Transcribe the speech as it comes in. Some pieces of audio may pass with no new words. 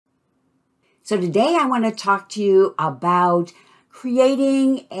So today I want to talk to you about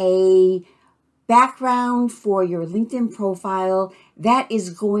creating a background for your LinkedIn profile that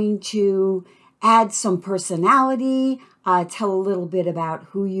is going to add some personality, tell a little bit about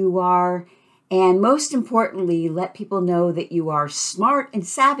who you are, and most importantly, let people know that you are smart and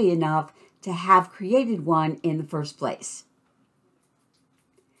savvy enough to have created one in the first place.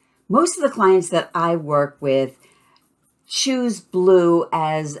 Most of the clients that I work with choose blue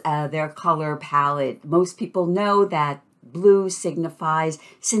as their color palette. Most people know that blue signifies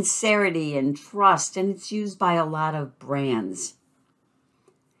sincerity and trust, and it's used by a lot of brands.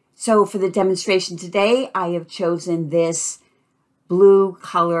 So for the demonstration today, I have chosen this blue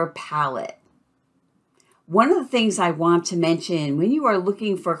color palette. One of the things I want to mention, when you are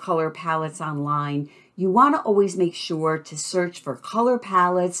looking for color palettes online, you want to always make sure to search for color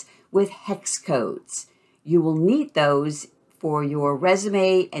palettes with hex codes. You will need those for your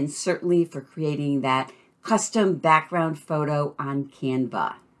resume and certainly for creating that custom background photo on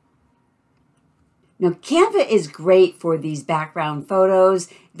Canva. Now, Canva is great for these background photos.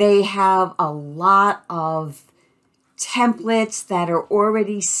 They have a lot of templates that are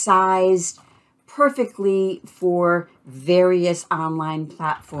already sized perfectly for various online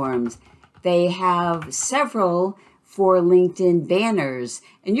platforms. They have several for LinkedIn banners,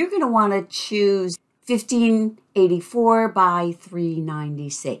 and you're going to want to choose 1584 by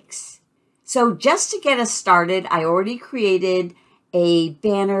 396. So just to get us started, I already created a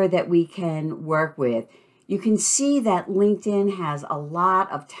banner that we can work with. You can see that LinkedIn has a lot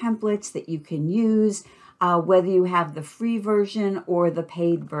of templates that you can use, whether you have the free version or the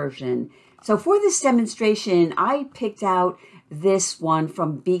paid version. So for this demonstration, I picked out this one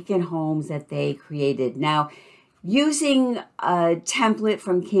from Beacon Homes that they created. Now, using a template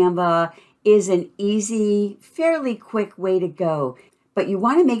from Canva is an easy, fairly quick way to go, but you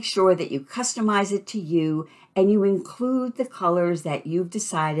want to make sure that you customize it to you and you include the colors that you've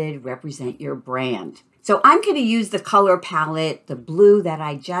decided represent your brand. So I'm going to use the color palette, the blue that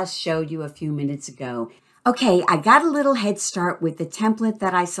I just showed you a few minutes ago. Okay, I got a little head start with the template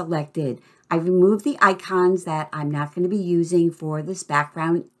that I selected. I removed the icons that I'm not going to be using for this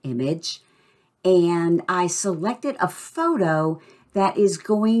background image, and I selected a photo that is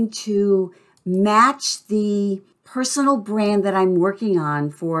going to match the personal brand that I'm working on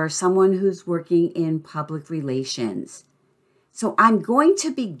for someone who's working in public relations. So I'm going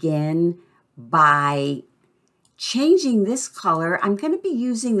to begin by changing this color. I'm going to be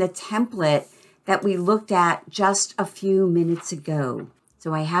using the template that we looked at just a few minutes ago.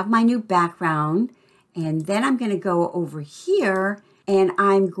 So I have my new background, and then I'm going to go over here and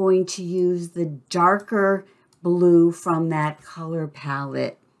I'm going to use the darker blue from that color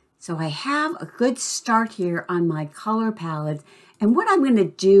palette. So I have a good start here on my color palette. And what I'm going to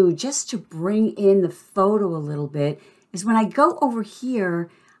do just to bring in the photo a little bit is when I go over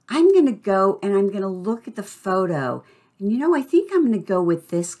here, I'm going to go and I'm going to look at the photo. And I think I'm going to go with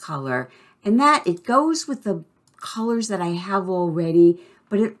this color. And that it goes with the colors that I have already,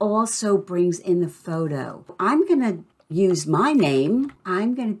 but it also brings in the photo. I'm going to use my name.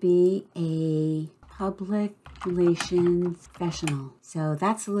 I'm going to be a public relations professional. So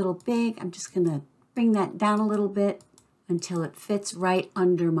that's a little big. I'm just going to bring that down a little bit until it fits right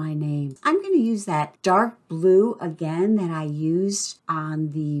under my name. I'm going to use that dark blue again that I used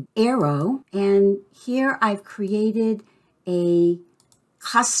on the arrow. And here I've created a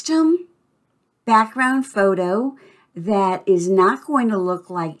custom background photo that is not going to look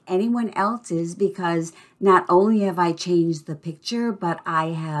like anyone else's, because not only have I changed the picture, but I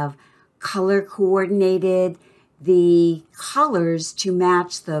have color coordinated the colors to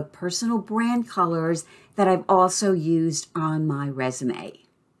match the personal brand colors that I've also used on my resume.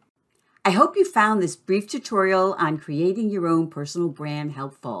 I hope you found this brief tutorial on creating your own personal brand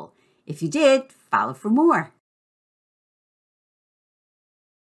helpful. If you did, follow for more.